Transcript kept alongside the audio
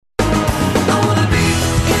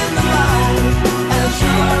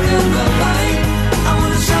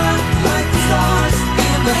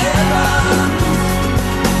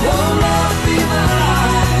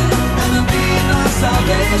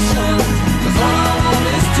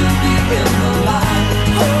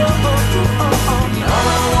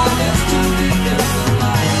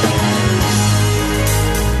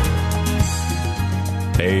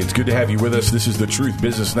Good to have you with us. This is the Truth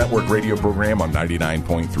Business Network radio program on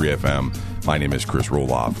 99.3 FM. My name is Chris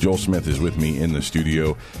Roloff. Joel Smith is with me in the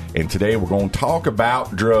studio, and today we're going to talk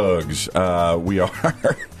about drugs. We are...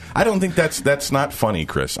 I don't think that's not funny,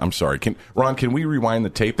 Chris. I'm sorry. Ron, can we rewind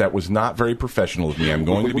the tape? That was not very professional of me. I'm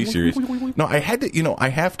going to be serious. No, I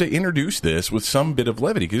have to introduce this with some bit of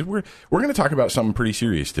levity because we're going to talk about something pretty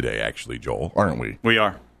serious today, actually, Joel, aren't we? We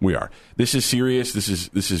are. We are. This is serious.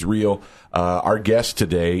 This is real. Our guest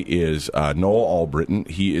today is Noel Albritton.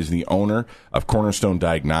 He is the owner of Cornerstone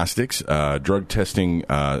Diagnostics, drug testing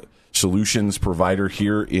solutions provider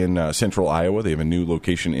here in central Iowa. They have a new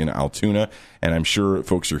location in Altoona, and I'm sure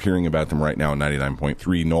folks are hearing about them right now on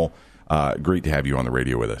 99.3. Noel, great to have you on the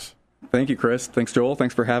radio with us. Thank you, Chris. Thanks, Joel.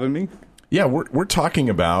 Thanks for having me. Yeah, we're talking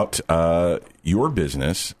about your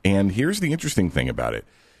business, and here's the interesting thing about it.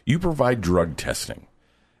 You provide drug testing,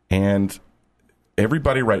 and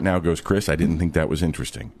everybody right now goes, Chris, I didn't think that was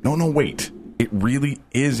interesting. No, wait. It really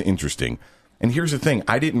is interesting. And here's the thing.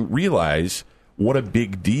 I didn't realize what a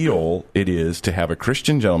big deal it is to have a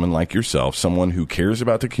Christian gentleman like yourself, someone who cares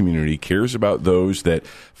about the community, cares about those that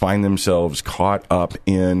find themselves caught up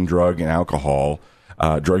in drugs and alcohol,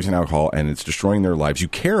 and it's destroying their lives. You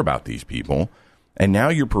care about these people, and now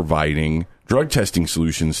you're providing drug testing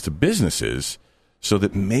solutions to businesses so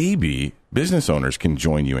that maybe business owners can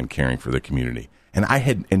join you in caring for the community. And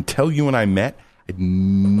until you and I met, I'd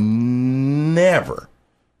never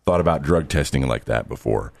thought about drug testing like that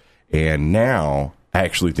before. And now I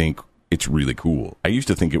actually think it's really cool. I used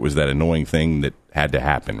to think it was that annoying thing that had to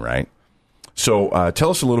happen, right? So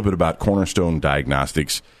tell us a little bit about Cornerstone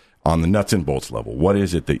Diagnostics on the nuts and bolts level. What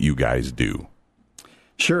is it that you guys do?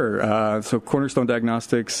 Sure. So Cornerstone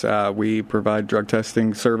Diagnostics, we provide drug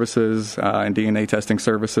testing services and DNA testing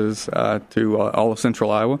services to all of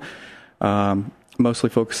central Iowa, mostly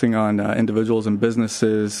focusing on individuals and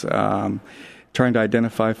businesses, trying to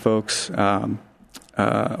identify folks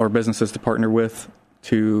or businesses to partner with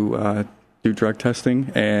to do drug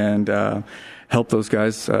testing and help those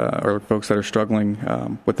guys or folks that are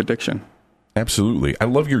struggling with addiction. Absolutely. I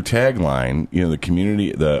love your tagline, the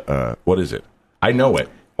community, what is it? I know it.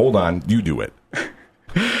 Hold on. You do it.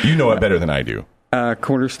 You know it better than I do.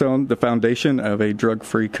 Cornerstone, the foundation of a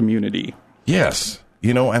drug-free community. Yes.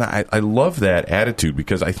 And I love that attitude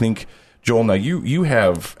because I think, Joel, now you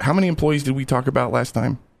have, how many employees did we talk about last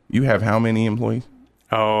time? You have how many employees?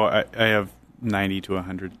 Oh, I have 90 to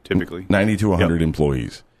 100 typically. 90 to 100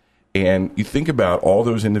 employees. And you think about all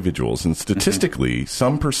those individuals, and statistically,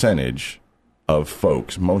 some percentage of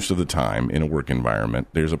folks, most of the time in a work environment,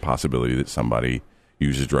 there's a possibility that somebody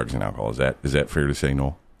uses drugs and alcohol. Is that fair to say,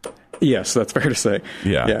 Noel? Yes, that's fair to say.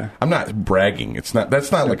 Yeah. I'm not bragging. That's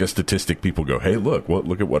not like a statistic people go, hey,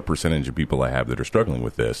 look at what percentage of people I have that are struggling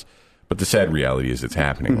with this. But the sad reality is it's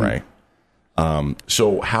happening, right?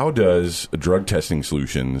 So how does drug testing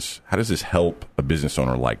solutions, how does this help a business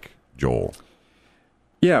owner like Joel?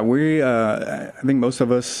 Yeah, I think most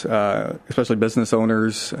of us, especially business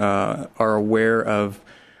owners, are aware of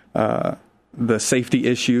the safety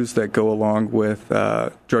issues that go along with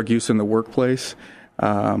drug use in the workplace.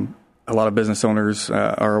 A lot of business owners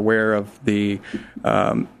are aware of the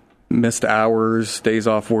missed hours, days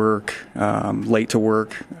off work, late to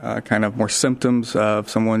work, kind of more symptoms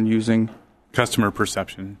of someone using. Customer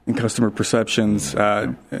perception. And customer perceptions,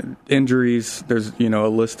 injuries. There's, a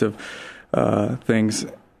list of things.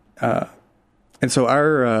 And so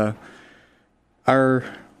our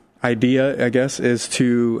idea, I guess, is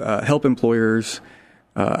to help employers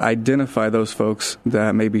identify those folks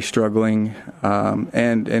that may be struggling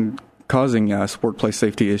and causing us workplace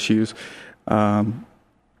safety issues.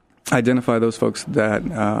 Identify those folks that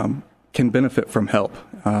can benefit from help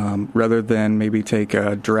rather than maybe take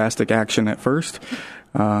drastic action at first.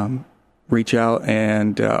 Reach out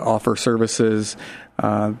and offer services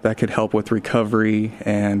that could help with recovery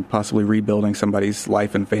and possibly rebuilding somebody's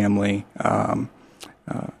life and family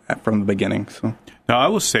from the beginning. So. Now, I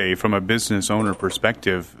will say from a business owner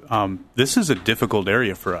perspective, this is a difficult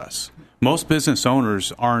area for us. Most business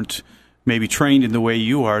owners aren't maybe trained in the way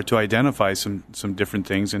you are to identify some different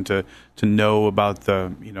things and to know about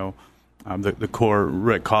the core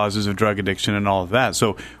root causes of drug addiction and all of that.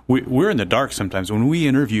 So we're in the dark sometimes. When we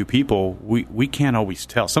interview people, we can't always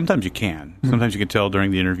tell. Sometimes you can. Mm-hmm. Sometimes you can tell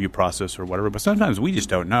during the interview process or whatever, but sometimes we just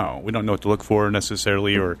don't know. We don't know what to look for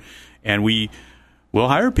necessarily, and we'll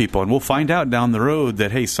hire people and we'll find out down the road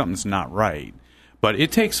that, hey, something's not right. But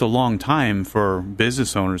it takes a long time for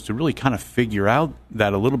business owners to really kind of figure out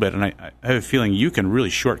that a little bit, and I have a feeling you can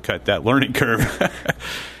really shortcut that learning curve.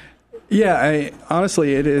 Yeah,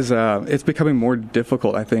 honestly, it is. It's becoming more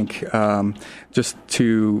difficult, I think, just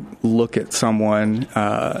to look at someone,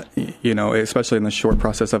 especially in the short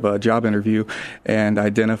process of a job interview, and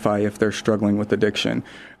identify if they're struggling with addiction.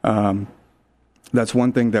 That's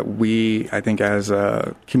one thing that we, I think, as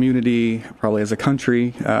a community, probably as a country,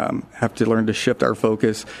 have to learn to shift our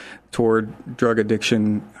focus toward drug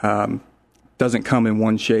addiction. Doesn't come in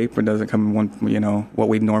one shape and doesn't come in one, what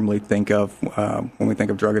we normally think of when we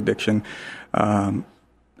think of drug addiction. A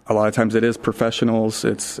lot of times it is professionals,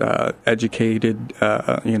 it's educated,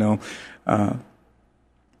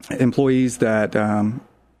 employees that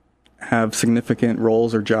have significant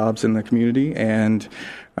roles or jobs in the community, and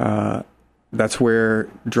that's where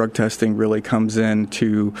drug testing really comes in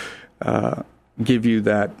to give you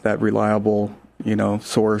that reliable,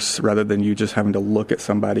 source, rather than you just having to look at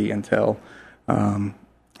somebody and tell.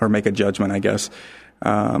 Or make a judgment, I guess.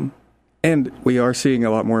 And we are seeing a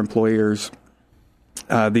lot more employers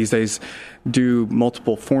these days do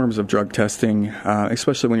multiple forms of drug testing,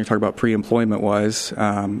 especially when you're talking about pre-employment wise.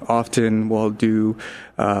 Often we'll do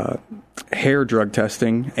hair drug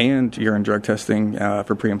testing and urine drug testing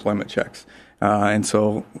for pre-employment checks. And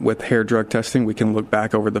so with hair drug testing, we can look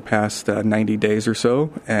back over the past 90 days or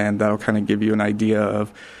so, and that'll kind of give you an idea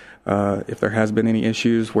of if there has been any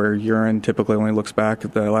issues, where urine typically only looks back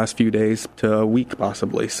at the last few days to a week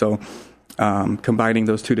possibly. So combining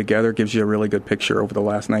those two together gives you a really good picture over the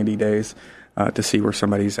last 90 days to see where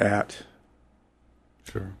somebody's at.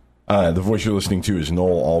 Sure. The voice you're listening to is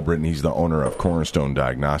Noel Albritton. He's the owner of Cornerstone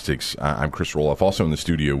Diagnostics. I'm Chris Roloff. Also in the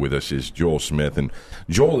studio with us is Joel Smith. And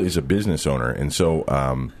Joel is a business owner. And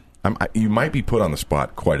so you might be put on the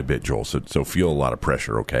spot quite a bit, Joel, so feel a lot of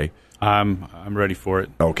pressure, okay? I'm ready for it.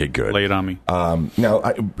 Okay, good. Lay it on me.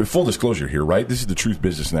 Now, full disclosure here, right? This is the Truth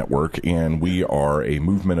Business Network, and we are a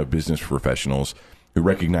movement of business professionals who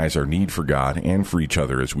recognize our need for God and for each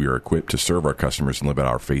other as we are equipped to serve our customers and live out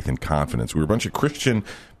our faith and confidence. We're a bunch of Christian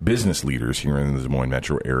business leaders here in the Des Moines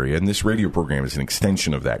metro area, and this radio program is an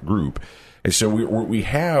extension of that group. And so we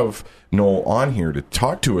have Noel on here to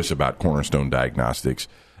talk to us about Cornerstone Diagnostics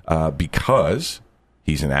because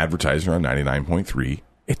he's an advertiser on 99.3.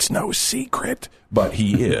 It's no secret, but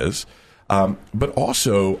he is. But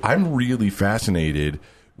also, I'm really fascinated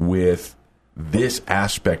with this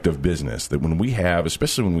aspect of business, that when we have,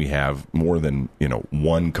 especially when we have more than,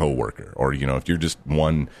 one coworker, or, if you're just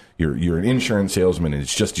one, you're an insurance salesman and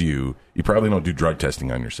it's just you probably don't do drug testing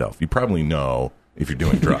on yourself. You probably know if you're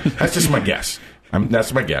doing drugs. That's just my guess.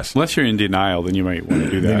 That's my guess. Unless you're in denial, then you might want to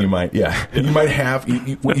do that. Then you might, yeah. You might have,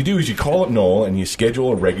 what you do is you call up Noel and you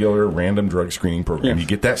schedule a regular random drug screening program. Yeah. You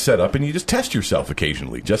get that set up and you just test yourself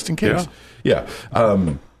occasionally, just in case. Yeah.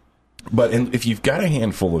 But if you've got a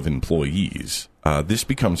handful of employees, this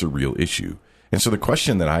becomes a real issue. And so the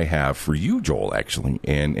question that I have for you, Joel, actually,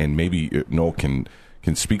 and maybe Noel can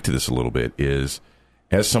speak to this a little bit, is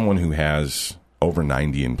as someone who has over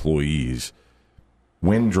 90 employees,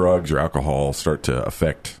 when drugs or alcohol start to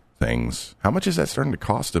affect things, how much is that starting to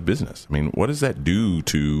cost a business? I mean, what does that do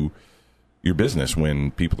to your business when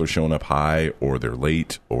people are showing up high, or they're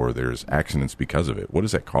late, or there's accidents because of it? What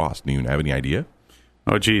does that cost? Do you have any idea?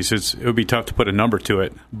 Oh, geez, it would be tough to put a number to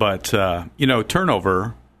it. But,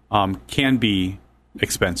 turnover can be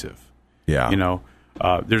expensive. Yeah.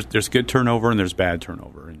 There's good turnover and there's bad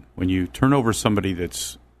turnover. And when you turn over somebody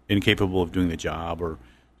that's incapable of doing the job or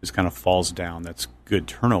just kind of falls down, that's good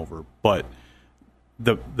turnover. But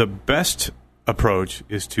the best approach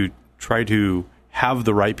is to try to have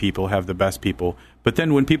the right people, have the best people. But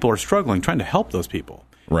then when people are struggling, trying to help those people.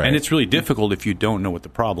 Right. And it's really difficult if you don't know what the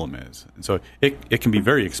problem is. And so it can be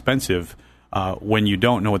very expensive when you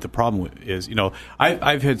don't know what the problem is.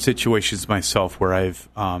 I've had situations myself where I've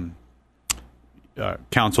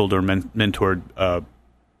counseled or mentored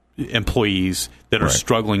employees that are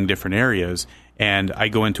struggling in different areas, and I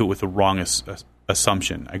go into it with the wrong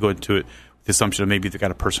assumption. I go into it with the assumption of maybe they've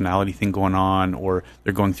got a personality thing going on, or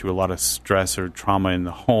they're going through a lot of stress or trauma in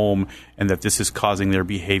the home, and that this is causing their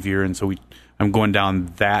behavior. And so I'm going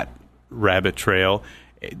down that rabbit trail,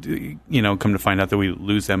 come to find out that we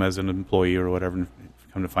lose them as an employee or whatever, and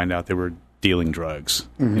come to find out they were dealing drugs,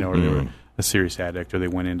 or they were a serious addict, or they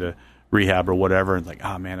went into rehab or whatever, and like,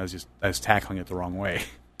 man, I was tackling it the wrong way.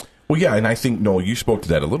 Well, yeah, and I think, Noel, you spoke to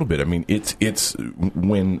that a little bit. I mean, it's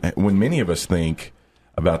when many of us think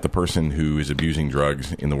about the person who is abusing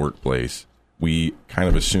drugs in the workplace, we kind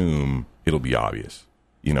of assume it'll be obvious.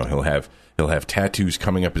 He'll have tattoos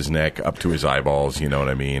coming up his neck, up to his eyeballs, you know what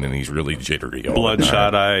I mean? And he's really jittery.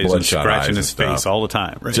 Bloodshot eyes and scratching his face all the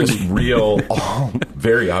time. Right? Just real,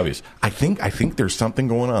 very obvious. I think there's something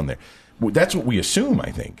going on there. that's what we assume,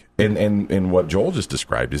 I think. And what Joel just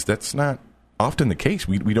described is that's not often the case.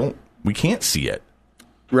 We can't see it.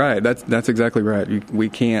 Right. That's exactly right. We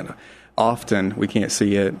can't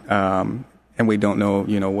see it. And we don't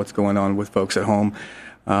know, what's going on with folks at home.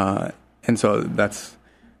 And so that's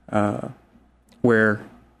where,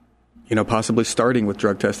 possibly starting with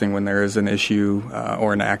drug testing when there is an issue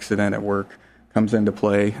or an accident at work comes into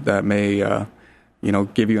play that may,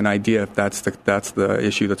 give you an idea if that's the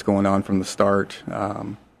issue that's going on from the start.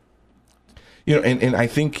 And I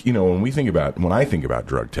think, when I think about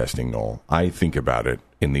drug testing, Noel, I think about it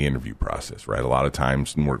in the interview process, right? A lot of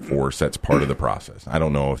times in workforce, that's part of the process. I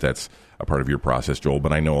don't know if that's a part of your process, Joel,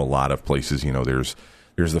 but I know a lot of places, there's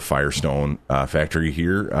the Firestone factory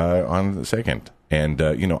here on the 2nd. And,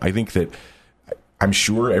 I think that I'm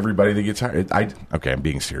sure everybody that gets hired, I'm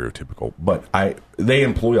being stereotypical, but they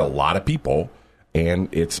employ a lot of people, and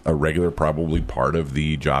it's a regular, probably part of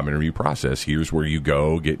the job interview process. Here's where you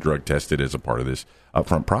go get drug tested as a part of this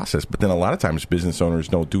upfront process. But then a lot of times business owners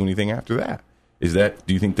don't do anything after that.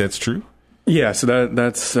 Do you think that's true? Yeah, so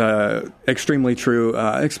that's extremely true,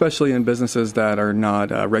 especially in businesses that are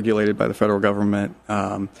not regulated by the federal government.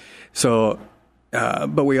 But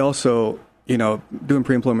we also, doing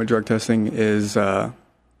pre-employment drug testing is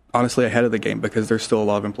honestly ahead of the game because there's still a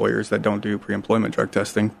lot of employers that don't do pre-employment drug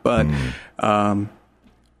testing. But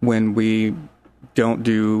when we don't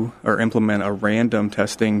do or implement a random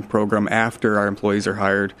testing program after our employees are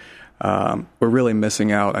hired, we're really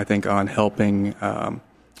missing out, I think, on helping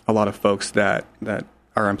a lot of folks that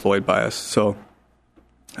are employed by us. So,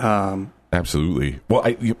 absolutely. Well,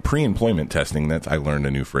 pre-employment testing, I learned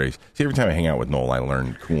a new phrase. See, every time I hang out with Noel, I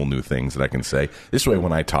learn cool new things that I can say. This way,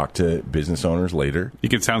 when I talk to business owners later, you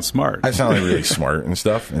can sound smart. I sound like really smart and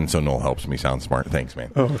stuff, and so Noel helps me sound smart. Thanks,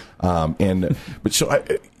 man.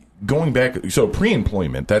 Going back, so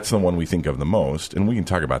pre-employment, that's the one we think of the most, and we can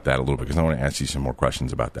talk about that a little bit because I want to ask you some more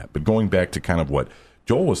questions about that. But going back to kind of what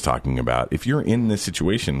Joel was talking about, if you're in this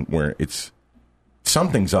situation where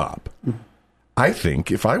something's up, I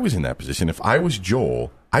think if I was in that position, if I was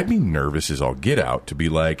Joel, I'd be nervous as all get out to be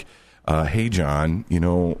like, hey, John,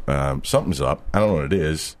 something's up. I don't know what it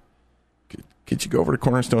is. Could you go over to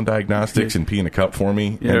Cornerstone Diagnostics and pee in a cup for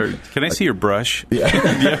me? Yeah, can I see your brush? Yeah,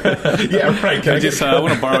 yeah, right. I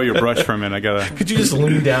want to borrow your brush for a minute. Could you just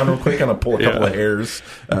lean down real quick and pull a couple of hairs?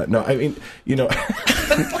 No, I mean,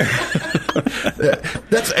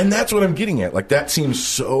 that's what I'm getting at. Like that seems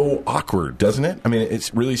so awkward, doesn't it? I mean, it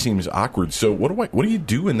really seems awkward. So what do you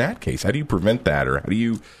do in that case? How do you prevent that, or how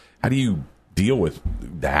do you deal with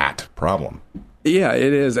that problem? Yeah,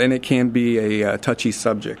 it is, and it can be a touchy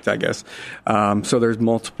subject, I guess. So there's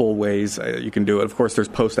multiple ways you can do it. Of course, there's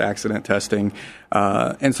post-accident testing.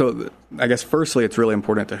 And so I guess firstly, it's really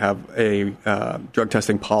important to have a drug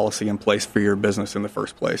testing policy in place for your business in the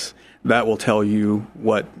first place. That will tell you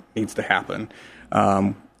what needs to happen.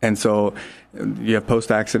 And so you have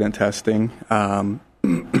post-accident testing,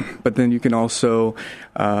 but then you can also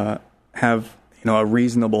have a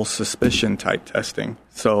reasonable suspicion type testing.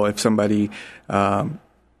 So if somebody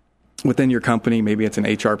within your company, maybe it's an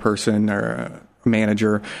HR person or a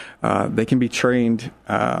manager, they can be trained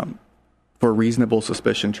for reasonable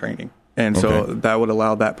suspicion training. And so that would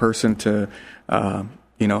allow that person to,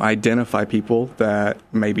 identify people that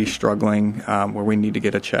may be struggling where we need to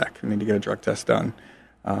get a check, we need to get a drug test done.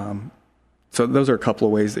 So those are a couple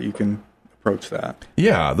of ways that you can approach that.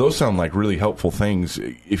 Yeah, those sound like really helpful things.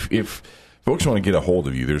 If folks want to get a hold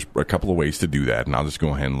of you, there's a couple of ways to do that, and I'll just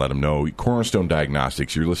go ahead and let them know. Cornerstone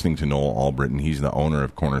Diagnostics, you're listening to Noel Albritton. He's the owner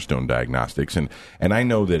of Cornerstone Diagnostics, and I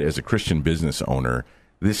know that as a Christian business owner,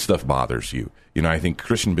 this stuff bothers you. I think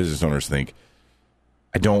Christian business owners think,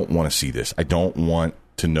 I don't want to see this. I don't want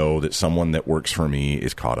to know that someone that works for me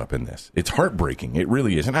is caught up in this. It's heartbreaking. It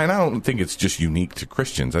really is. And I don't think it's just unique to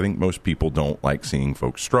Christians. I think most people don't like seeing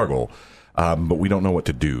folks struggle. But we don't know what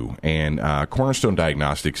to do. And Cornerstone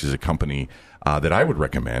Diagnostics is a company that I would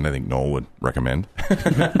recommend. I think Noel would recommend.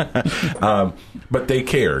 But they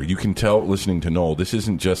care. You can tell listening to Noel, this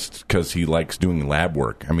isn't just because he likes doing lab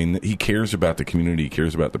work. I mean, he cares about the community. He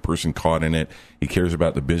cares about the person caught in it. He cares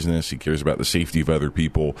about the business. He cares about the safety of other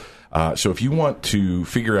people. So if you want to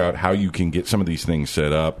figure out how you can get some of these things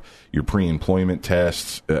set up, your pre-employment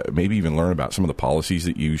tests, maybe even learn about some of the policies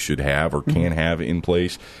that you should have or can have in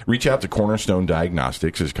place, reach out to Cornerstone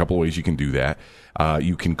Diagnostics. There's a couple of ways you can do that.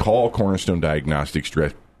 You can call Cornerstone Diagnostics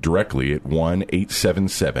directly at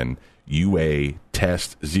 1-877-UA-10.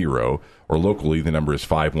 TEST0, or locally, the number is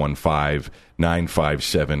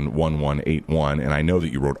 515-957-1181. And I know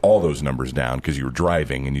that you wrote all those numbers down because you were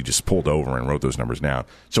driving and you just pulled over and wrote those numbers down.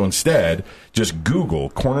 So instead, just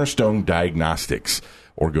Google Cornerstone Diagnostics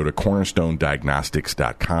or go to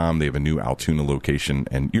cornerstonediagnostics.com. They have a new Altoona location,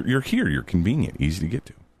 and you're here. You're convenient, easy to get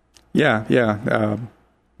to. Yeah.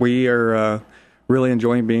 We are really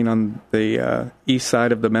enjoying being on the east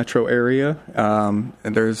side of the metro area, and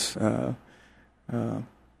there's a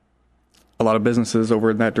lot of businesses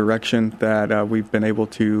over in that direction that we've been able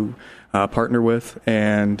to partner with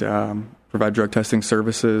and provide drug testing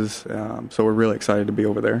services. So we're really excited to be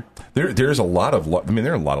over there. There's a lot of,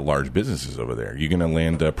 there are a lot of large businesses over there. You going to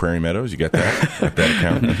land Prairie Meadows? You got that? Got that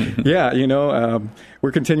account? Yeah,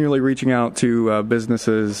 we're continually reaching out to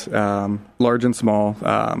businesses, large and small,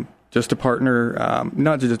 just to partner,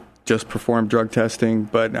 not to just perform drug testing,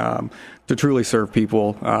 but to truly serve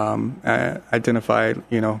people, identify,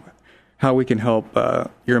 how we can help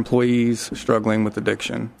your employees struggling with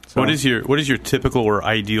addiction. So, what is your typical or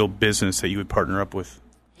ideal business that you would partner up with?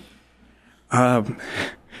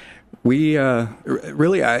 We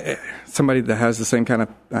really somebody that has the same kind of,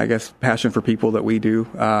 I guess, passion for people that we do.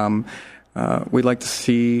 We'd like to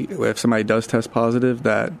see if somebody does test positive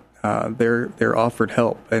that they're offered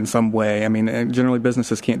help in some way. I mean, generally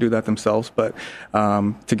businesses can't do that themselves, but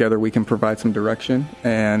together we can provide some direction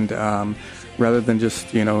and. Rather than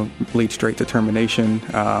just, lead straight to termination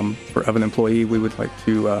of an employee, we would like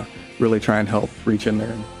to really try and help reach in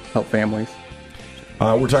there and help families.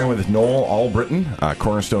 We're talking with Noel Albritton,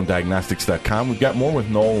 CornerstoneDiagnostics.com. We've got more with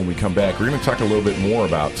Noel when we come back. We're going to talk a little bit more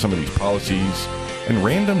about some of these policies and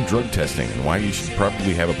random drug testing and why you should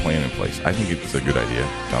probably have a plan in place. I think it's a good idea.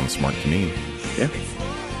 Sounds smart to me. Yeah.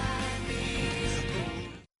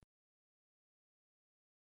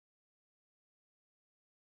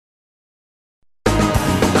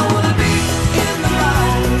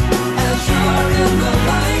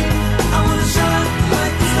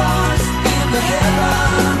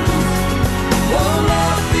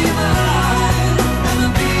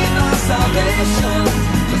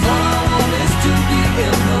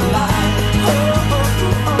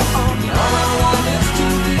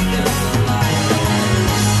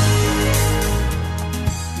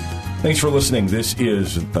 Thanks for listening. This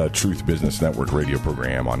is a Truth Business Network radio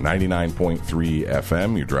program on 99.3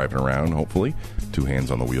 FM. You're driving around, hopefully. 2 hands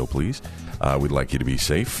on the wheel, please. We'd like you to be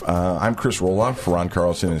safe. I'm Chris Roloff. Ron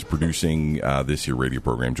Carlson is producing this here radio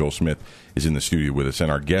program. Joel Smith is in the studio with us.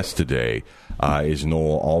 And our guest today is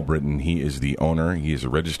Noel Albritton. He is the owner. He is a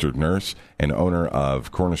registered nurse and owner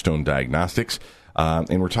of Cornerstone Diagnostics.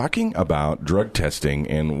 And we're talking about drug testing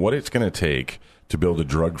and what it's going to take to build a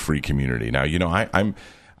drug-free community. Now,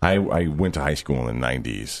 I went to high school in the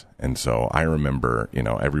 90s, and so I remember,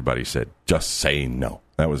 everybody said, just say no.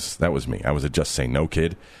 That was me. I was a just say no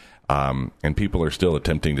kid. And people are still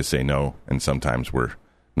attempting to say no, and sometimes we're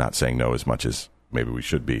not saying no as much as maybe we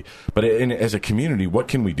should be. But as a community, what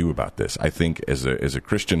can we do about this? I think as a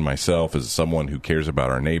Christian myself, as someone who cares about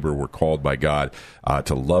our neighbor, we're called by God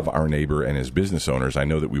to love our neighbor, and as business owners, I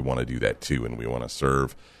know that we want to do that too, and we want to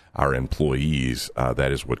serve our employees.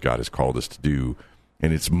 That is what God has called us to do.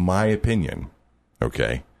 And it's my opinion,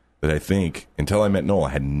 okay, that I think, until I met Noel,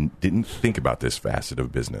 I didn't think about this facet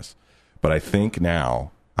of business. But I think now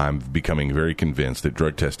I'm becoming very convinced that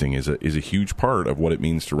drug testing is a huge part of what it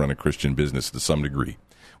means to run a Christian business to some degree.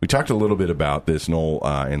 We talked a little bit about this, Noel,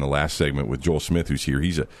 in the last segment with Joel Smith, who's here.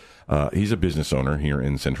 He's a business owner here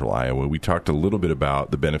in Central Iowa. We talked a little bit about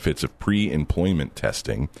the benefits of pre-employment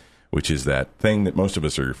testing, which is that thing that most of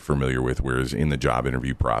us are familiar with, whereas in the job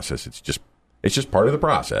interview process, it's just part of the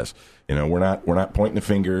process. We're not pointing the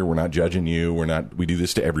finger. We're not judging you. We do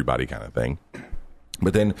this to everybody kind of thing.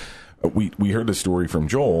 But then we heard a story from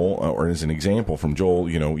Joel, or as an example from Joel,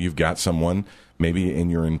 you've got someone maybe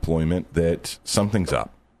in your employment that something's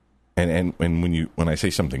up. And when I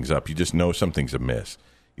say something's up, you just know something's amiss.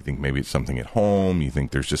 You think maybe it's something at home. You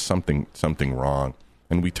think there's just something wrong.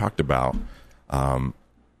 And we talked about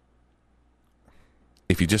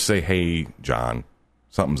if you just say, hey, John,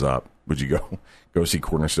 something's up, would you go see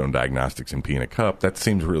Cornerstone Diagnostics and pee in a cup? That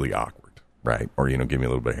seems really awkward, right? Or, give me a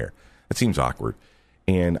little bit of hair. That seems awkward.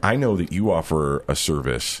 And I know that you offer a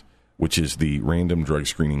service, which is the Random Drug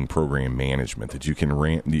Screening Program Management, that you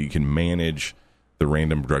can manage the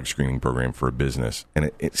Random Drug Screening Program for a business.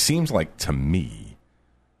 And it seems like to me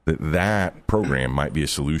that program might be a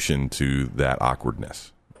solution to that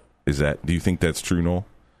awkwardness. Do you think that's true, Noel?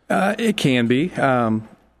 It can be.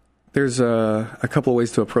 There's a couple of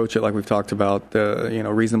ways to approach it, like we've talked about.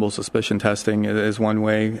 Reasonable suspicion testing is one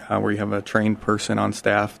way, where you have a trained person on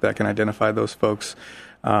staff that can identify those folks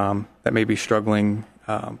that may be struggling.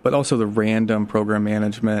 But also the random program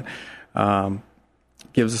management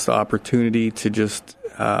gives us the opportunity to just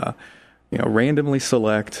randomly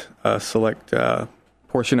select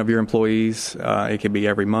portion of your employees. It could be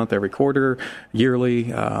every month, every quarter,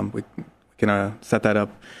 yearly. We can set that up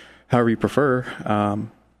however you prefer.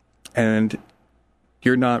 And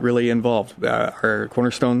you're not really involved. Our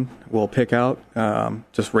Cornerstone will pick out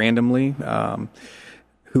just randomly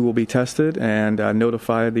who will be tested and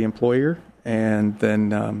notify the employer. And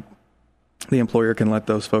then the employer can let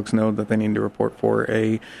those folks know that they need to report for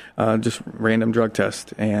a just random drug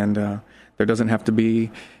test. And there doesn't have to be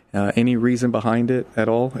any reason behind it at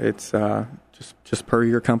all. It's just per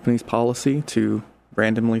your company's policy to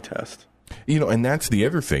randomly test. And that's the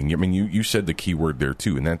other thing. I mean, you said the key word there,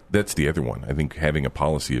 too, and that's the other one. I think having a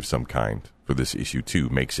policy of some kind for this issue, too,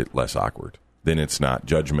 makes it less awkward. Then it's not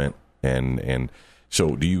judgment. And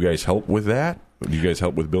so do you guys help with that? Do you guys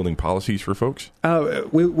help with building policies for folks?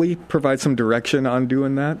 We provide some direction on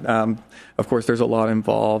doing that. Of course, there's a lot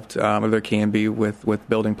involved. There can be with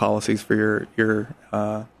building policies for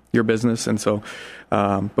your business. And so,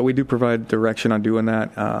 but we do provide direction on doing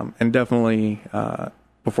that. And definitely,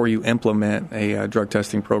 before you implement a drug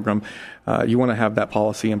testing program, you want to have that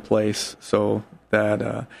policy in place so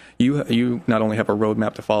that you not only have a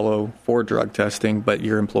roadmap to follow for drug testing, but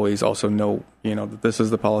your employees also know that this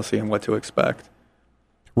is the policy and what to expect.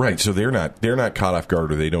 Right, so they're not caught off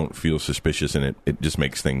guard, or they don't feel suspicious, and it just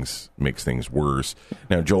makes things worse.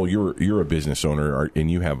 Now, Joel, you're a business owner,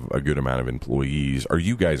 and you have a good amount of employees. Are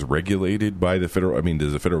you guys regulated by the federal? I mean,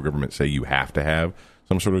 does the federal government say you have to have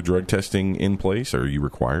some sort of drug testing in place? Are you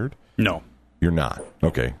required? No, you're not.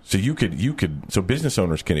 Okay, so you could. So business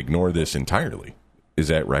owners can ignore this entirely. Is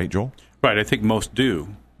that right, Joel? Right. I think most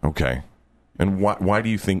do. Okay, and why do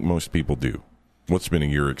you think most people do? What's been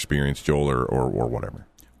your experience, Joel, or whatever?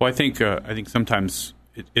 Well, I think sometimes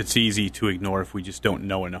it's easy to ignore if we just don't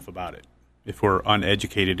know enough about it. If we're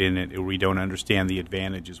uneducated in it, or we don't understand the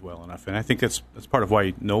advantages well enough. And I think that's part of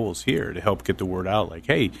why Noel's here, to help get the word out. Like,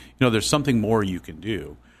 hey, there's something more you can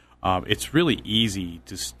do. It's really easy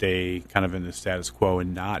to stay kind of in the status quo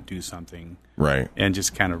and not do something, right? And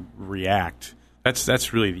just kind of react.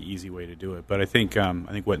 That's really the easy way to do it. But I think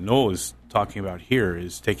what Noel is talking about here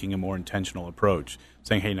is taking a more intentional approach,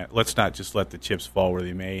 saying, hey, let's not just let the chips fall where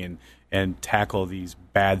they may and tackle these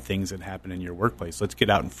bad things that happen in your workplace. Let's get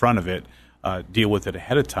out in front of it, deal with it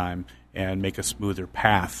ahead of time, and make a smoother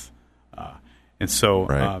path. And so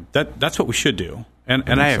right. That's what we should do. And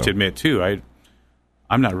I have to admit, too,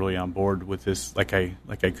 I'm not really on board with this like I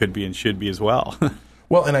could be and should be as well.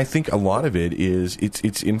 Well, and I think a lot of it is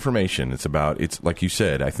it's information. It's like you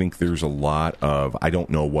said. I think there's a lot of I don't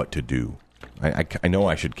know what to do. I know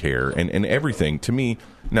I should care and everything. To me,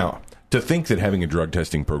 now to think that having a drug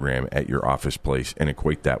testing program at your office place and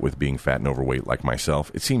equate that with being fat and overweight like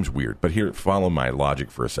myself, it seems weird. But here, follow my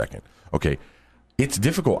logic for a second. Okay, it's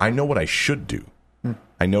difficult. I know what I should do.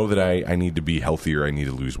 I know that I need to be healthier. I need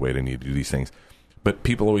to lose weight. I need to do these things. But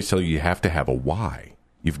people always tell you have to have a why.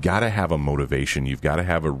 You've got to have a motivation. You've got to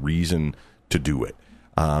have a reason to do it.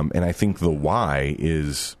 And I think the why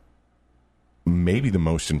is maybe the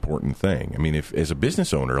most important thing. I mean, if as a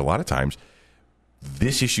business owner, a lot of times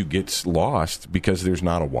this issue gets lost because there's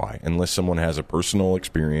not a why, unless someone has a personal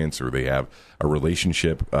experience or they have a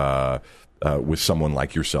relationship with someone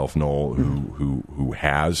like yourself, Noel, who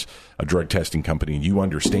has a drug testing company, and you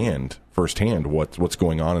understand firsthand what's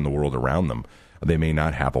going on in the world around them. They may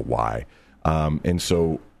not have a why. And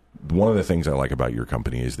so one of the things I like about your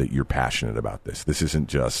company is that you're passionate about this.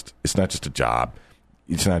 It's not just a job.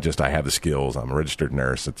 It's not just I have the skills. I'm a registered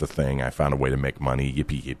nurse. It's a thing. I found a way to make money.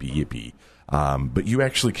 Yippee, yippee, yippee. But you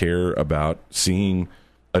actually care about seeing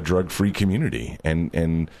a drug-free community.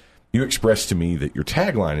 And you expressed to me that your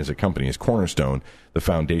tagline as a company is Cornerstone, the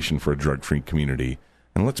foundation for a drug-free community.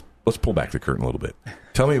 And let's pull back the curtain a little bit.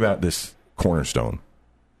 Tell me about this Cornerstone.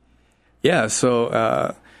 Yeah,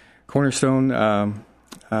 so Cornerstone,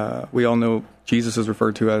 we all know Jesus is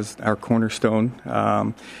referred to as our cornerstone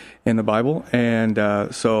in the Bible. And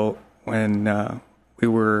so when we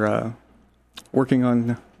were working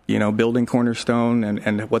on, building Cornerstone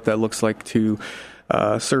and what that looks like to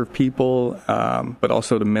serve people, but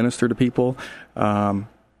also to minister to people,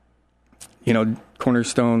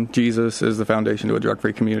 Cornerstone, Jesus is the foundation to a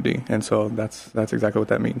drug-free community. And so that's exactly what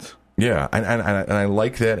that means. Yeah, and I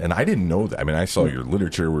like that, and I didn't know that. I mean, I saw your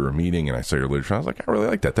literature, we were meeting, and I saw your literature, and I was like, I really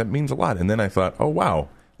like that. That means a lot. And then I thought, oh, wow,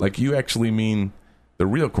 like you actually mean the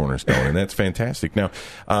real Cornerstone, and that's fantastic. Now,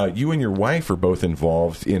 you and your wife are both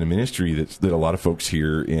involved in a ministry that a lot of folks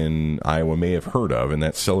here in Iowa may have heard of, and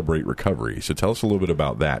that's Celebrate Recovery. So tell us a little bit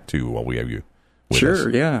about that, too, while we have you with us. Sure,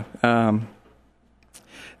 yeah.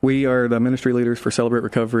 We are the ministry leaders for Celebrate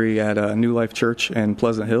Recovery at New Life Church in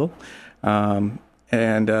Pleasant Hill. Some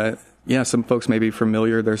folks may be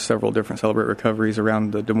familiar. There's several different Celebrate Recoveries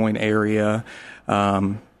around the Des Moines area.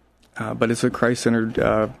 But it's a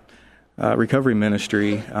Christ-centered recovery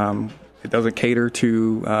ministry. It doesn't cater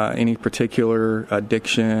to any particular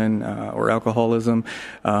addiction or alcoholism.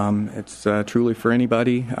 It's truly for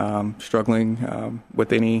anybody struggling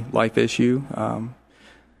with any life issue,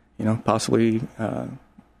 possibly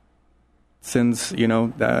sins,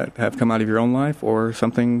 that have come out of your own life or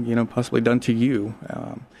something, possibly done to you.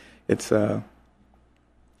 It's just a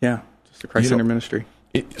Christ-centered ministry.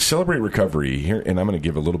 Celebrate Recovery here, and I'm going to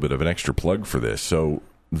give a little bit of an extra plug for this. So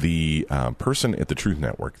the person at the Truth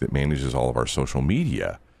Network that manages all of our social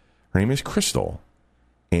media, her name is Crystal,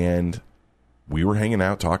 and we were hanging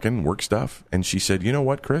out talking work stuff, and she said, "You know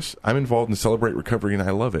what, Chris? I'm involved in Celebrate Recovery, and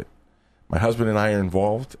I love it. My husband and I are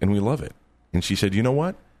involved, and we love it." And she said, "You know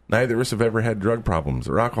what? Neither of us have ever had drug problems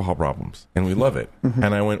or alcohol problems, and we love it." Mm-hmm.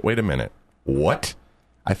 And I went, "Wait a minute, what?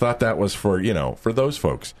 I thought that was for those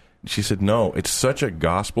folks." She said, "No, it's such a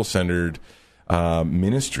gospel-centered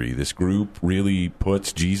ministry. This group really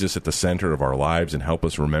puts Jesus at the center of our lives and help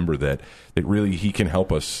us remember that really he can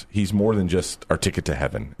help us. He's more than just our ticket to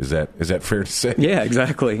heaven." Is that fair to say? Yeah,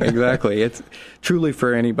 exactly. It's truly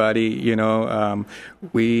for anybody.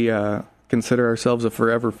 We consider ourselves a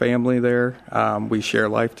forever family there. We share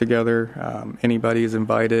life together. Anybody is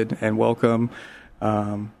invited and welcome. We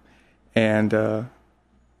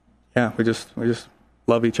just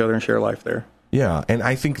love each other and share life there. Yeah, and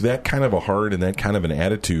I think that kind of a heart and that kind of an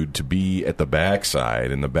attitude to be at the backside,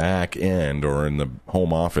 in the back end, or in the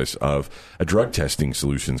home office of a drug testing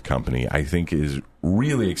solutions company, I think is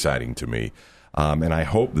really exciting to me. And I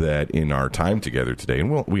hope that in our time together today,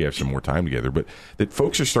 and we have some more time together, but that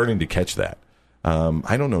folks are starting to catch that.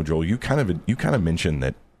 I don't know, Joel, you kind of mentioned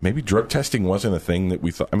that maybe drug testing wasn't a thing that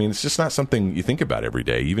we thought. I mean, it's just not something you think about every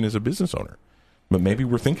day, even as a business owner. But maybe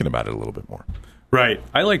we're thinking about it a little bit more. Right.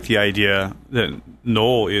 I like the idea that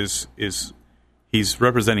Noel he's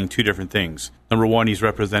representing two different things. Number one, he's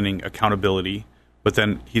representing accountability, but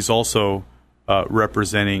then he's also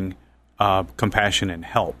representing compassion and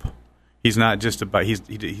help. He's not just about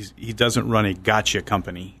he doesn't run a gotcha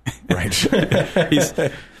company. Right.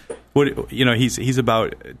 He's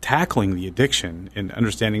about tackling the addiction and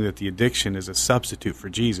understanding that the addiction is a substitute for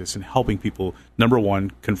Jesus and helping people, number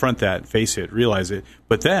one, confront that, face it, realize it,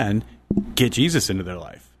 but then get Jesus into their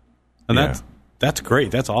life. And that's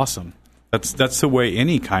great. That's awesome. That's the way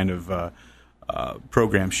any kind of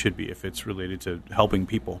program should be if it's related to helping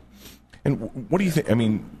people. And what do you think? I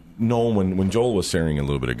mean, Noel, when Joel was sharing a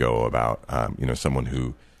little bit ago about someone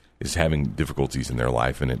who is having difficulties in their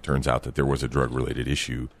life, and it turns out that there was a drug-related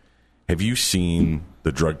issue, have you seen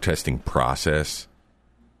the drug testing process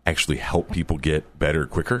actually help people get better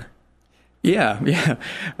quicker? Yeah.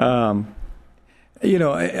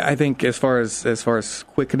 I think as far as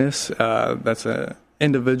quickness, that's a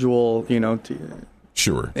individual,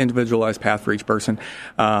 sure, individualized path for each person.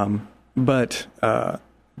 But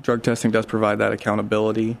drug testing does provide that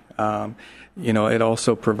accountability. It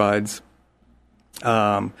also provides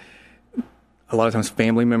a lot of times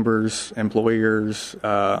family members, employers,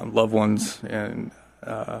 loved ones, and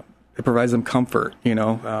it provides them comfort.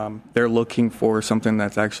 They're looking for something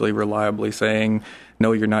that's actually reliably saying,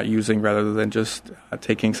 no, you're not using, rather than just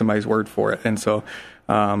taking somebody's word for it. And so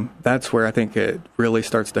that's where I think it really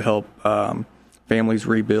starts to help families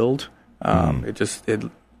rebuild.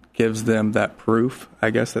 It gives them that proof, I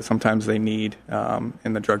guess, that sometimes they need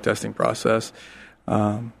in the drug testing process.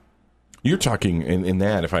 You're talking, in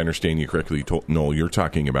that, if I understand you correctly, Noel, you're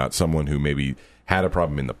talking about someone who maybe had a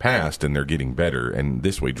problem in the past and they're getting better, and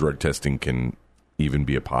this way drug testing can even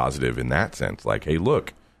be a positive in that sense. Like, hey,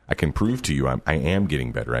 look, I can prove to you I am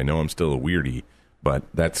getting better. I know I'm still a weirdie, but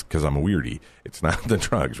that's because I'm a weirdie. It's not the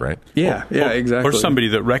drugs, right? Yeah, exactly. Or somebody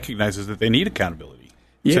that recognizes that they need accountability.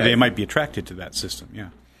 Yeah. So they might be attracted to that system, yeah.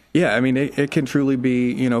 Yeah, I mean, it can truly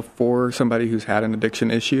be, for somebody who's had an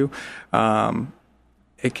addiction issue,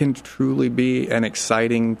 it can truly be an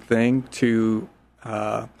exciting thing to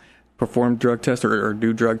perform drug tests or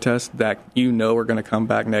do drug tests that are going to come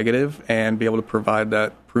back negative, and be able to provide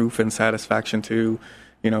that proof and satisfaction to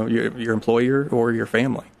your employer or your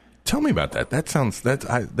family. Tell me about that. That's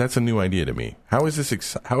a new idea to me. How is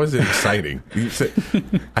this? How is it exciting?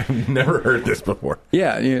 I've never heard this before.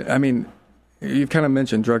 Yeah, I mean, You've kind of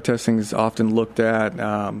mentioned drug testing is often looked at,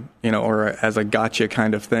 or as a gotcha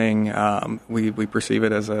kind of thing. We perceive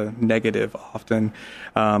it as a negative often,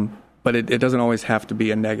 but it doesn't always have to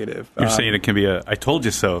be a negative. You're saying it can be a "I told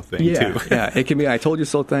you so" thing too. Yeah, it can be "I told you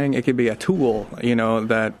so" thing. It can be a tool,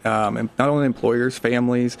 that not only employers,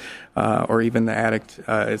 families, or even the addict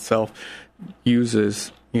itself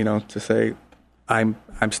uses, to say, I'm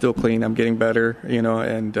still clean, I'm getting better,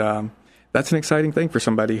 and that's an exciting thing for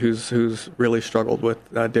somebody who's really struggled with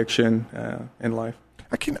addiction in life.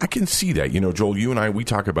 I can see that. Joel, you and I, we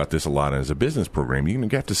talk about this a lot as a business program. You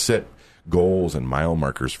have to set goals and mile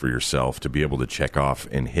markers for yourself to be able to check off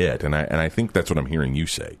and hit. And I think that's what I'm hearing you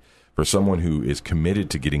say. For someone who is committed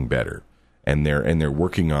to getting better and they're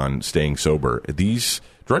working on staying sober, these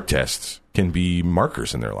drug tests can be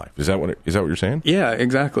markers in their life. Is that what you're saying? Yeah,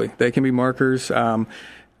 exactly. They can be markers.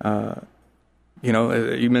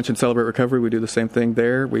 You mentioned Celebrate Recovery. We do the same thing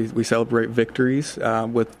there. We celebrate victories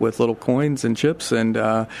with little coins and chips, and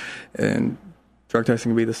drug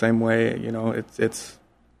testing can be the same way. It's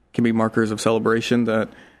can be markers of celebration that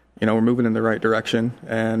we're moving in the right direction,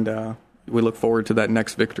 and we look forward to that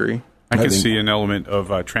next victory. I can see an element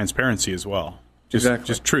of transparency as well. Exactly.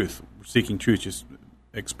 Just truth, seeking truth, just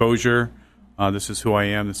exposure. This is who I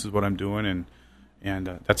am. This is what I'm doing,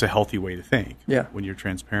 and that's a healthy way to think. Yeah. When you're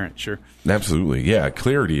transparent, sure. Absolutely, yeah.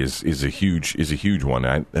 Clarity is a huge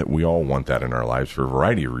one. We all want that in our lives for a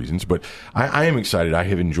variety of reasons. But I am excited. I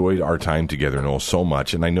have enjoyed our time together, Noel, so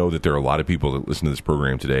much, and I know that there are a lot of people that listen to this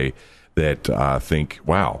program today that think,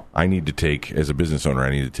 "Wow, I need to take as a business owner.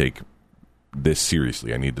 I need to take this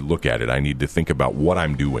seriously. I need to look at it. I need to think about what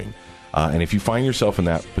I'm doing." And if you find yourself in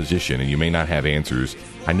that position and you may not have answers,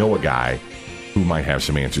 I know a guy who might have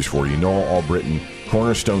some answers for you. Noel Albritton,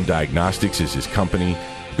 Cornerstone Diagnostics is his company.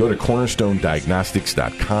 Go to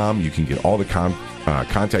cornerstonediagnostics.com. You can get all the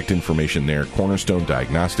contact information there,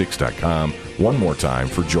 cornerstonediagnostics.com. One more time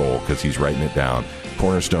for Joel, because he's writing it down,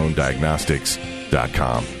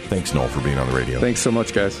 cornerstonediagnostics.com. Thanks, Noel, for being on the radio. Thanks so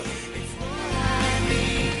much, guys.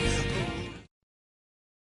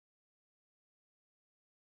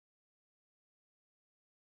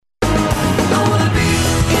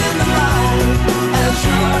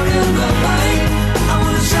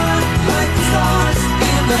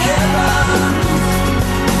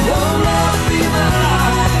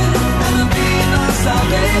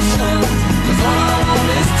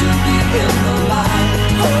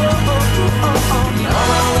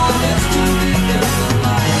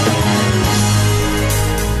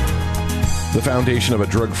 The foundation of a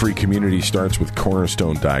drug-free community starts with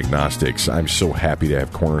Cornerstone Diagnostics. I'm so happy to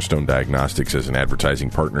have Cornerstone Diagnostics as an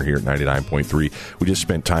advertising partner here at 99.3. We just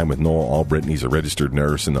spent time with Noel Albritton. He's a registered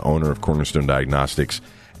nurse and the owner of Cornerstone Diagnostics.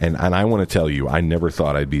 And I want to tell you, I never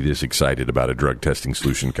thought I'd be this excited about a drug testing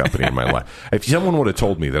solution company in my life. If someone would have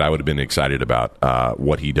told me that I would have been excited about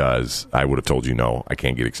what he does, I would have told you, no, I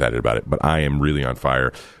can't get excited about it. But I am really on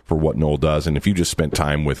fire for what Noel does. And if you just spent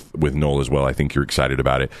time with Noel as well, I think you're excited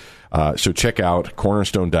about it. So check out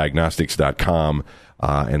cornerstonediagnostics.com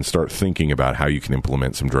and start thinking about how you can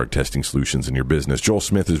implement some drug testing solutions in your business. Joel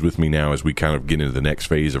Smith is with me now as we kind of get into the next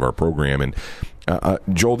phase of our program. And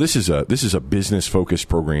Joel, this is a business-focused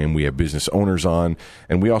program. We have business owners on,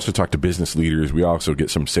 and we also talk to business leaders. We also get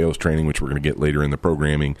some sales training, which we're going to get later in the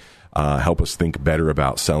programming, help us think better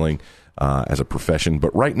about selling as a profession.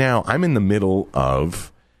 But right now, I'm in the middle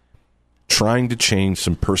of trying to change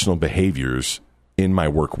some personal behaviors in my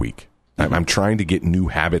work week. I'm trying to get new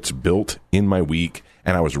habits built in my week,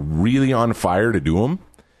 and I was really on fire to do them.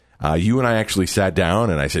 You and I actually sat down,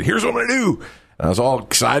 and I said, here's what I'm going to do. And I was all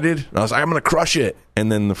excited. And I was like, I'm going to crush it.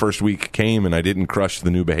 And then the first week came, and I didn't crush the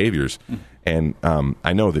new behaviors. And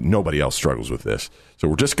I know that nobody else struggles with this. So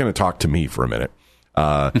we're just going to talk to me for a minute.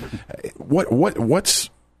 What's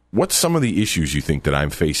some of the issues you think that I'm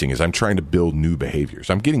facing as I'm trying to build new behaviors?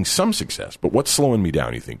 I'm getting some success, but what's slowing me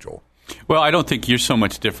down, you think, Joel? Well, I don't think you're so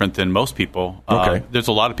much different than most people. Okay. There's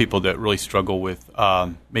a lot of people that really struggle with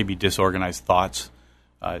maybe disorganized thoughts,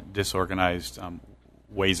 disorganized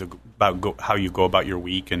ways about how you go about your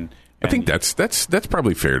week, and I think that's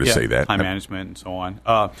probably fair to say that. Time management and so on.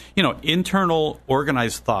 Internal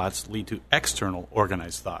organized thoughts lead to external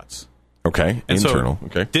organized thoughts. Okay, and internal. So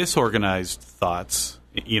okay, disorganized thoughts,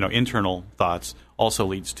 internal thoughts also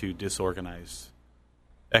leads to disorganized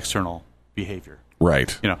external behavior.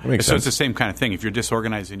 Right. Makes so sense. it's the same kind of thing. If you're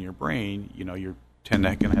disorganized in your brain, you're tend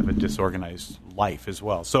to have a disorganized life as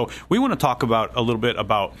well. So we want to talk about a little bit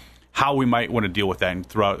about how we might want to deal with that and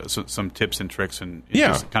throw out some tips and tricks and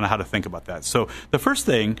just kind of how to think about that. So the first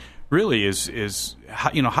thing really is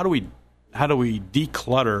how do we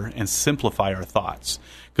declutter and simplify our thoughts?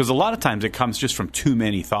 Because a lot of times it comes just from too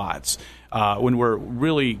many thoughts. When we're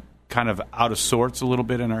really kind of out of sorts a little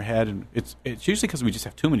bit in our head, and it's usually because we just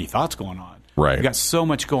have too many thoughts going on. Right. We got so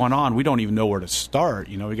much going on, we don't even know where to start.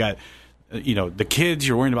 We got the kids,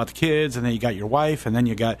 you're worrying about the kids, and then you got your wife, and then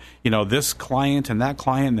you got this client and that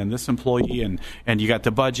client and then this employee, and you got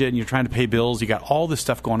the budget, and you're trying to pay bills. You got all this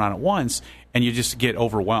stuff going on at once, and you just get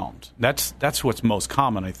overwhelmed. That's what's most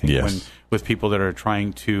common, I think, Yes. with people that are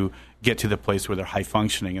trying to get to the place where they're high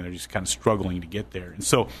functioning and they're just kind of struggling to get there. And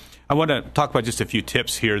so I want to talk about just a few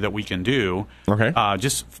tips here that we can do. Okay.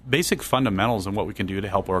 Just basic fundamentals and what we can do to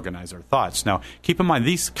help organize our thoughts. Now, keep in mind,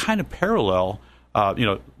 these kind of parallel,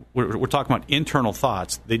 we're talking about internal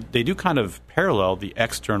thoughts. They do kind of parallel the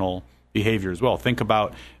external behavior as well. Think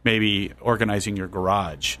about maybe organizing your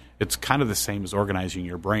garage. It's kind of the same as organizing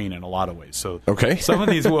your brain in a lot of ways. So okay. Some of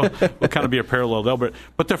these will kind of be a parallel there.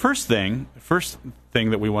 But the first thing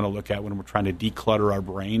that we want to look at when we're trying to declutter our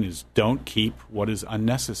brain is don't keep what is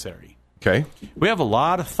unnecessary. Okay. We have a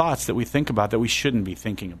lot of thoughts that we think about that we shouldn't be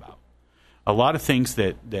thinking about. A lot of things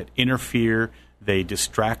that interfere, they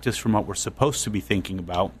distract us from what we're supposed to be thinking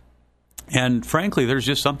about. And frankly, there's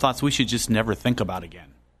just some thoughts we should just never think about again.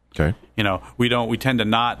 Okay. We tend to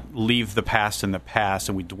not leave the past in the past,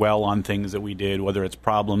 and we dwell on things that we did, whether it's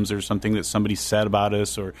problems or something that somebody said about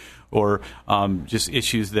us, or just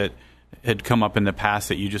issues that had come up in the past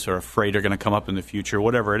that you just are afraid are going to come up in the future,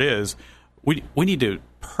 whatever it is. We need to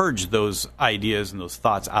purge those ideas and those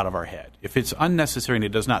thoughts out of our head. If it's unnecessary and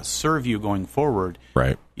it does not serve you going forward,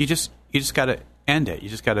 right, you just got to end it. You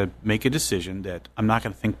just got to make a decision that I'm not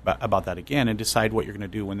going to think about that again, and decide what you're going to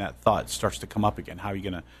do when that thought starts to come up again. How are you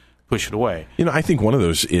going to push it away? I think one of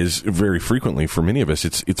those is very frequently for many of us,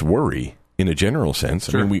 it's worry in a general sense.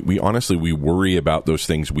 Sure. I mean, we honestly worry about those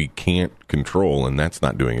things we can't control, and that's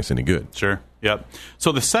not doing us any good. Sure. Yep.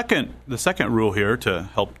 So the second rule here to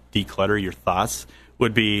help declutter your thoughts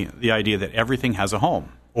would be the idea that everything has a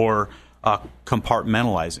home, or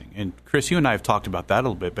compartmentalizing. And Chris, you and I have talked about that a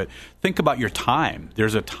little bit, but think about your time.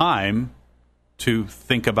 There's a time to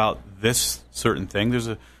think about this certain thing. There's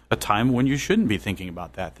a time when you shouldn't be thinking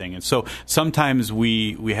about that thing. And so sometimes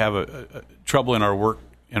we have a trouble in our work,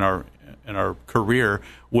 in our career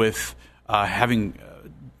with having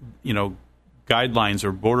guidelines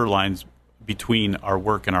or borderlines between our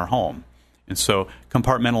work and our home. And so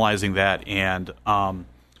compartmentalizing that and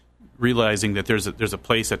realizing that there's a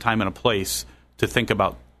place, a time and a place to think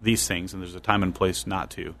about these things, and there's a time and place not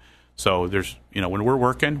to. So there's, when we're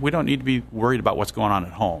working, we don't need to be worried about what's going on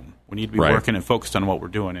at home. We need to be right. working and focused on what we're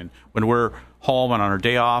doing. And when we're home and on our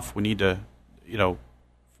day off, we need to,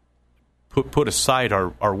 put aside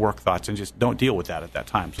our work thoughts and just don't deal with that at that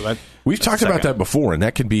time. So we've talked about that before, and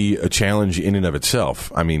that can be a challenge in and of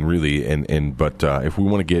itself. I mean, really, but if we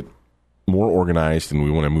want to get more organized and we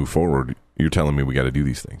want to move forward, you're telling me we got to do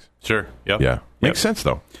these things. Sure. Yep. Yeah. Makes sense,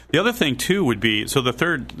 though. The other thing too would be, so the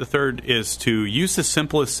third is to use the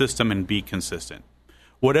simplest system and be consistent.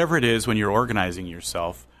 Whatever it is when you're organizing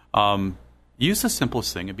yourself, use the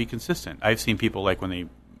simplest thing and be consistent. I've seen people, like, when they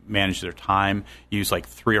manage their time, use like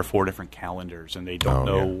 3 or 4 different calendars, and they don't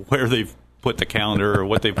know where they've put the calendar or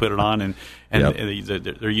what they put it on, and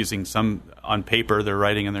they're using some on paper. They're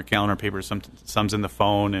writing in their calendar paper. Some's in the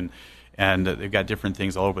phone, and they've got different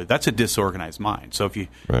things all over. That's a disorganized mind. So if you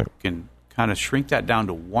can kind of shrink that down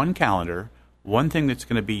to one calendar, one thing that's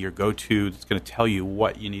going to be your go-to, that's going to tell you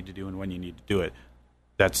what you need to do and when you need to do it,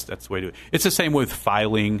 that's the way to do it. It's the same with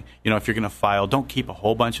filing. If you're going to file, don't keep a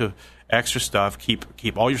whole bunch of extra stuff.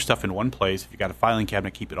 Keep all your stuff in one place. If you've got a filing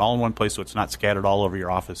cabinet, keep it all in one place so it's not scattered all over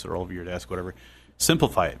your office or all over your desk, whatever.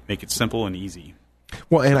 Simplify it. Make it simple and easy.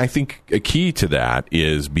 Well, and I think a key to that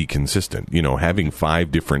is be consistent. Having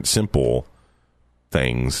 5 different simple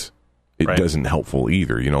things, it doesn't helpful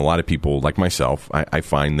either. A lot of people, like myself, I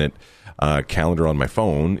find that calendar on my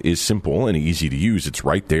phone is simple and easy to use. It's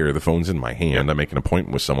right there. The phone's in my hand. I make an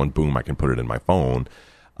appointment with someone, boom, I can put it in my phone.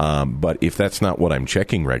 But if that's not what I'm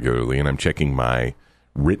checking regularly, and I'm checking my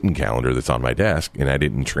written calendar that's on my desk, and I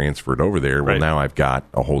didn't transfer it over there, well, now I've got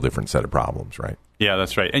a whole different set of problems, right? Yeah,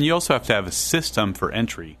 that's right. And you also have to have a system for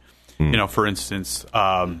entry. For instance,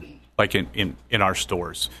 like in our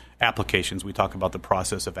stores, applications, we talk about the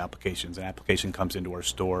process of applications. An application comes into our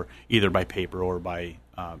store either by paper or by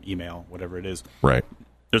email, whatever it is. Right.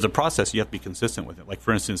 There's a process. You have to be consistent with it. Like,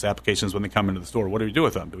 for instance, applications, when they come into the store, what do we do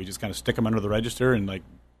with them? Do we just kind of stick them under the register, and, like,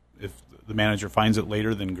 if the manager finds it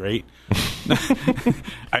later, then great?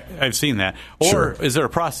 I've seen that. Or is there a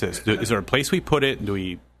process? Is there a place we put it? Do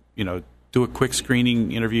we, do a quick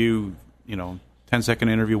screening interview, 10-second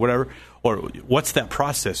interview, whatever? Or what's that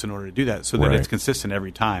process in order to do that so that it's consistent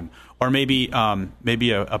every time? Or maybe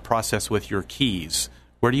a process with your keys.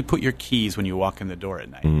 Where do you put your keys when you walk in the door at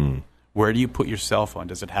night? Where do you put your cell phone?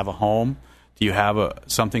 Does it have a home? Do you have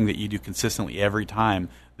something that you do consistently every time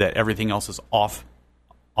that everything else is off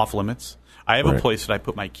limits? I have a place that I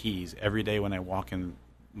put my keys every day when I walk in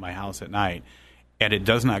my house at night, and it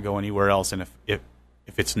does not go anywhere else. And if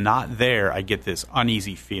it's not there, I get this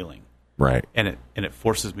uneasy feeling. Right. And it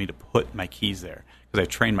forces me to put my keys there because I've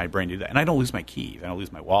trained my brain to do that. And I don't lose my keys. I don't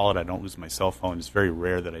lose my wallet. I don't lose my cell phone. It's very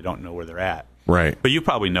rare that I don't know where they're at. Right. But you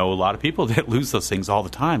probably know a lot of people that lose those things all the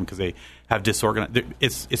time because they have disorganized.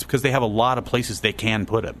 It's because they have a lot of places they can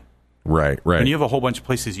put them. Right. When you have a whole bunch of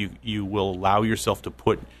places you will allow yourself to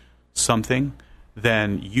put something,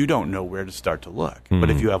 then you don't know where to start to look.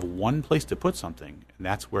 But if you have one place to put something, and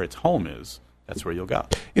that's where its home is, that's where you'll go.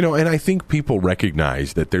 And I think people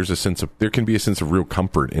recognize that there can be a sense of real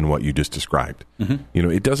comfort in what you just described.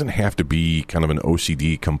 It doesn't have to be kind of an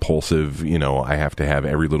OCD compulsive, I have to have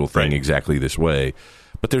every little thing exactly this way.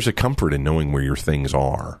 But there's a comfort in knowing where your things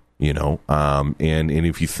are, and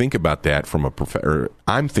if you think about that from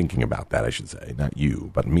I'm thinking about that, I should say, not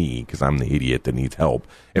you, but me, because I'm the idiot that needs help.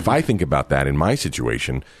 If I think about that in my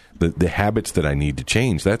situation, the habits that I need to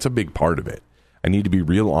change, that's a big part of it. I need to be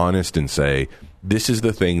real honest and say, this is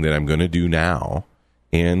the thing that I'm going to do now,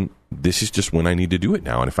 and this is just when I need to do it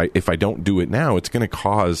now. And if I don't do it now, it's going to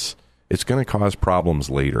cause problems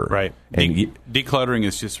later. Right. And decluttering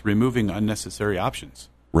is just removing unnecessary options.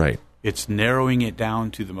 Right. It's narrowing it down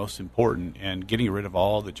to the most important and getting rid of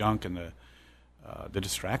all the junk and the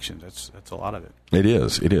distractions. That's a lot of it. It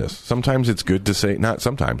is. Sometimes it's good to say, not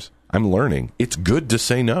sometimes. I'm learning. It's good to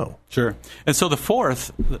say no. Sure. And so the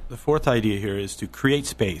fourth idea here is to create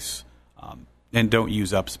space, and don't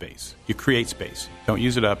use up space. You create space. Don't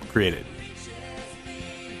use it up. Create it.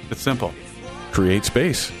 It's simple. Create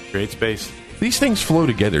space. Create space. These things flow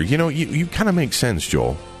together. You kind of make sense,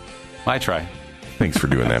 Joel. I try. Thanks for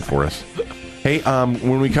doing that for us. Hey,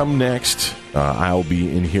 when we come next, I'll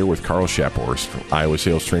be in here with Carl Shaphorst from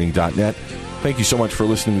IowaSalesTraining.net. Thank you so much for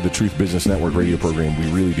listening to the Truth Business Network radio program.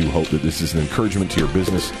 We really do hope that this is an encouragement to your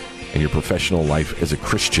business and your professional life as a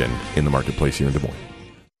Christian in the marketplace here in Des Moines.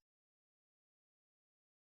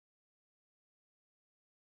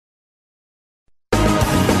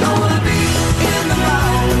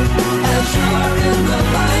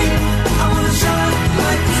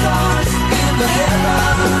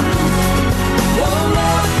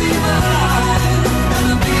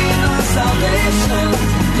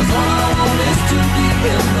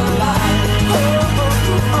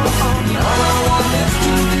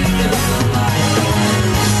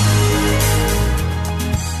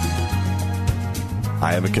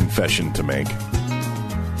 I have a confession to make.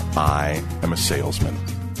 I am a salesman.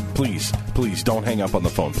 Please don't hang up on the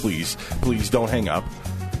phone. Please don't hang up.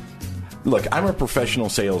 Look, I'm a professional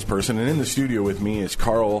salesperson, and in the studio with me is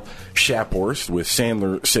Carl Shaphorst with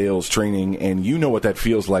Sandler Sales Training, and you know what that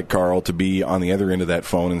feels like, Carl, to be on the other end of that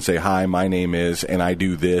phone and say, hi, my name is, and I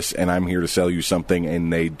do this, and I'm here to sell you something,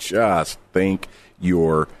 and they just think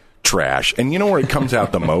you're trash. And you know where it comes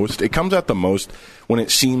out the most? It comes out the most when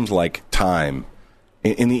it seems like time,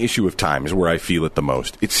 in the issue of time, is where I feel it the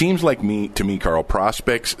most. It seems like to me, Carl,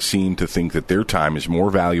 prospects seem to think that their time is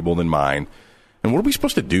more valuable than mine. And what are we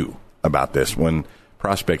supposed to do about this when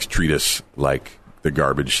prospects treat us like the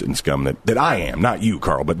garbage and scum that I am? Not you,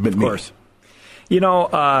 Carl, but me. Of course. It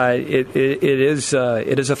is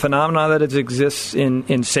a phenomenon that exists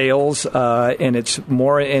in sales, and it's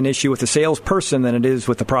more an issue with the salesperson than it is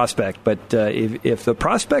with the prospect. But if the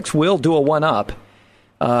prospects will do a one-up,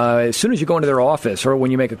 as soon as you go into their office or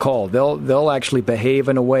when you make a call, they'll actually behave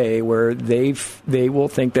in a way where they will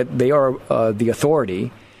think that they are the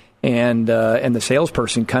authority, and the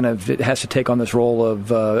salesperson kind of has to take on this role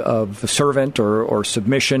of servant or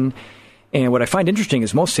submission. And what I find interesting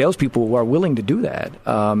is most salespeople are willing to do that,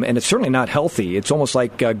 and it's certainly not healthy. It's almost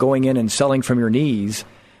like going in and selling from your knees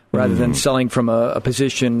rather than selling from a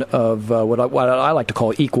position of what I like to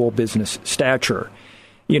call equal business stature.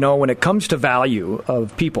 When it comes to value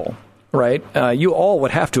of people, right, you all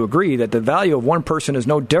would have to agree that the value of one person is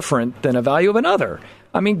no different than a value of another.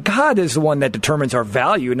 I mean, God is the one that determines our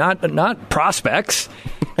value, not prospects,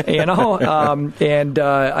 and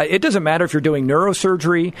it doesn't matter if you're doing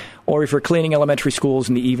neurosurgery or if you're cleaning elementary schools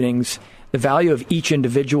in the evenings. The value of each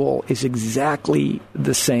individual is exactly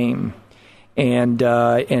the same. And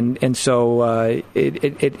so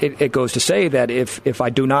it goes to say that if I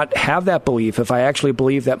do not have that belief, if I actually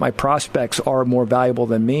believe that my prospects are more valuable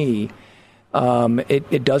than me,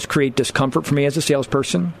 it does create discomfort for me as a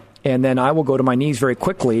salesperson. and then I will go to my knees very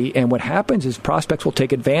quickly. And what happens is prospects will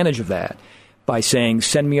take advantage of that by saying,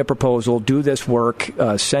 send me a proposal, do this work,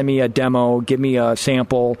 send me a demo, give me a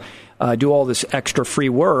sample, do all this extra free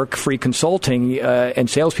work, free consulting, and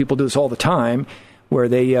salespeople do this all the time, where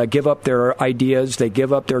they give up their ideas, they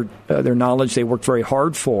give up their knowledge they worked very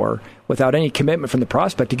hard for without any commitment from the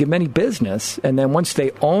prospect to give them any business. And then once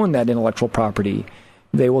they own that intellectual property,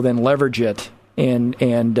 they will then leverage it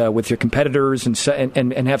and with your competitors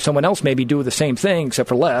and have someone else maybe do the same thing except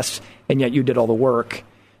for less, and yet you did all the work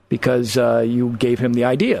because you gave him the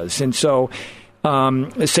ideas. And so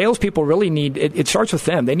salespeople really need, it starts with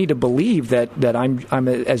them. They need to believe that I'm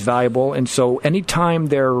as valuable. And so anytime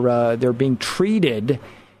they're being treated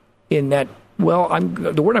in that, the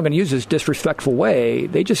word I'm going to use is disrespectful way,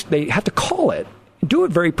 they have to call it, do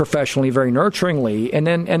it very professionally, very nurturingly, and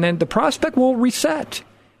then the prospect will reset.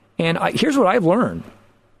 And here's what I've learned.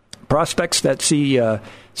 Prospects that see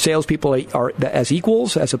salespeople are as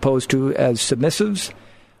equals as opposed to as submissives,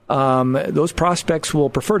 those prospects will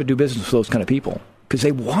prefer to do business with those kind of people because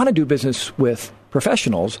they want to do business with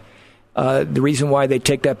professionals. The reason why they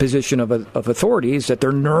take that position of authority is that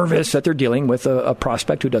they're nervous that they're dealing with a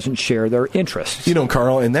prospect who doesn't share their interests. You know,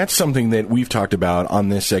 Carl, and that's something that we've talked about on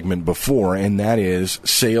this segment before, and that is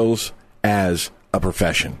sales as a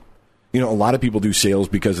profession. You know, a lot of people do sales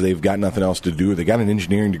because they've got nothing else to do. They got an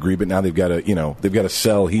engineering degree, but now they've got to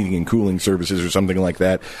sell heating and cooling services or something like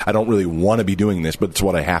that. I don't really want to be doing this, but it's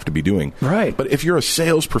what I have to be doing. Right. But if you're a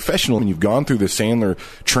sales professional and you've gone through the Sandler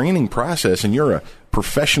training process and you're a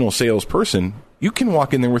professional salesperson, you can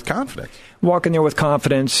walk in there with confidence. Walk in there with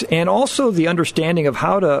confidence, and also the understanding of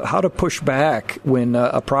how to push back when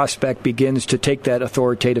a prospect begins to take that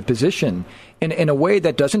authoritative position in a way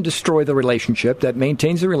that doesn't destroy the relationship, that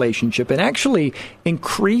maintains the relationship, and actually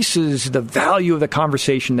increases the value of the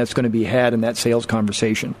conversation that's going to be had in that sales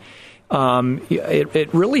conversation.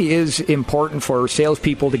 It really is important for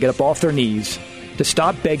salespeople to get up off their knees, to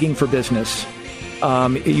stop begging for business.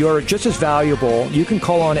 You're just as valuable. You can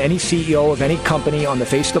call on any CEO of any company on the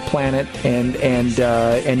face of the planet,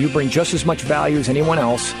 and you bring just as much value as anyone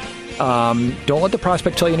else. Don't let the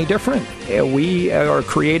prospect tell you any different. We are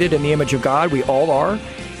created in the image of God. We all are,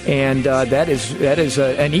 and that is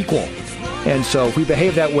an equal. And so if we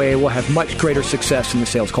behave that way, we'll have much greater success in the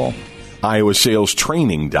sales call.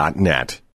 iowasalestraining.net